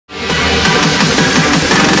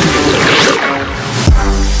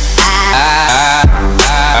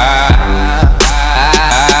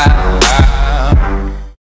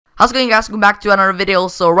How's it going, guys? Welcome back to another video.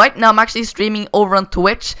 So right now I'm actually streaming over on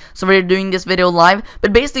Twitch, so we're doing this video live.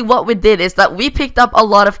 But basically what we did is that we picked up a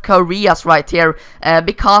lot of careers right here,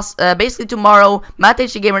 because basically tomorrow Matt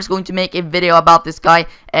Gamer is going to make a video about this guy,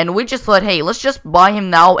 and we just thought, hey, let's just buy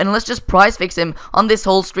him now and let's just price fix him on this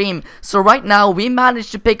whole stream. So right now we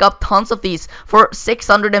managed to pick up tons of these for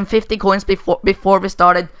 650 coins before we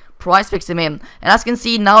started price fixing him. And as you can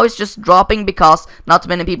see, now it's just dropping because not too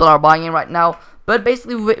many people are buying him right now. But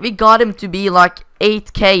basically we got him to be like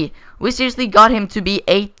 8k. We seriously got him to be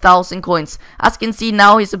 8,000 coins. As you can see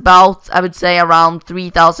now, he's about, I would say, around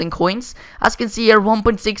 3,000 coins. As you can see here,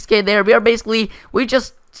 1.6k there. We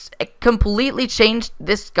just completely changed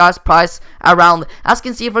this guy's price around. As you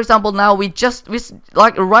can see, for example, now we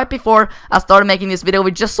like right before I started making this video,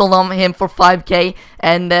 we just sold him for 5k,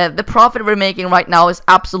 and the profit we're making right now is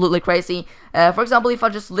absolutely crazy. For example, if I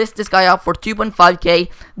just list this guy up for 2.5k,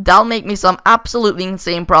 that'll make me some absolutely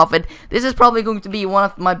insane profit. This is probably going to be one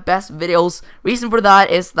of my best videos. Reason for that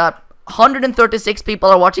is that 136 people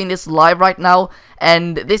are watching this live right now,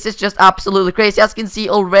 and this is just absolutely crazy. As you can see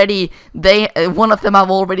already, one of them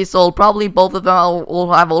have already sold. Probably both of them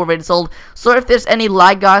all have already sold. So if there's any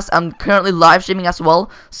lag, guys, I'm currently live streaming as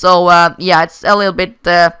well. So yeah, it's a little bit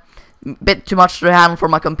too much to handle for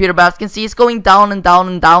my computer, but as you can see, it's going down and down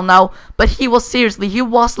and down now. But he was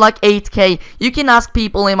like 8k. You can ask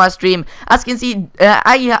people in my stream. As you can see,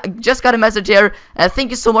 I just got a message here.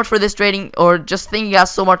 Thank you so much for this trading, or just thank you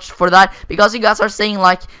guys so much for that, because you guys are saying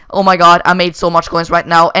like, oh my god, I made so much coins right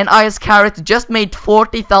now, and IS Carrot just made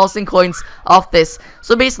 40,000 coins off this.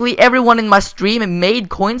 So basically everyone in my stream made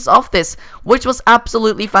coins off this, which was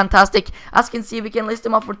absolutely fantastic. As you can see, we can list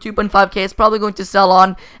them up for 2.5k. It's probably going to sell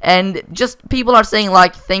on, and just people are saying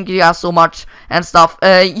like, thank you guys so much and stuff.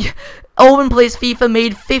 Owen Plays FIFA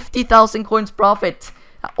made 50,000 coins profit.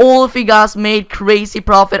 All of you guys made crazy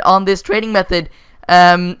profit on this trading method,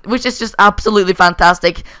 which is just absolutely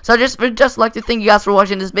fantastic. So I would just like to thank you guys for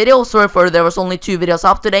watching this video. Sorry for there was only 2 videos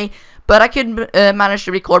up today, but I couldn't manage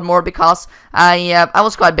to record more because I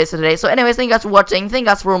was quite busy today. So anyways, thank you guys for watching. Thank you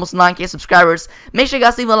guys for almost 9k subscribers. Make sure you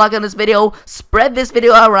guys leave a like on this video. Spread this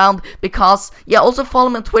video around, because yeah, also follow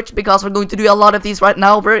me on Twitch, because we're going to do a lot of these right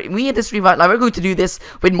now. We at the stream right now, we're going to do this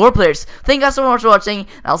with more players. Thank you guys so much for watching,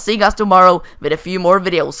 and I'll see you guys tomorrow with a few more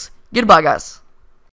videos. Goodbye, guys.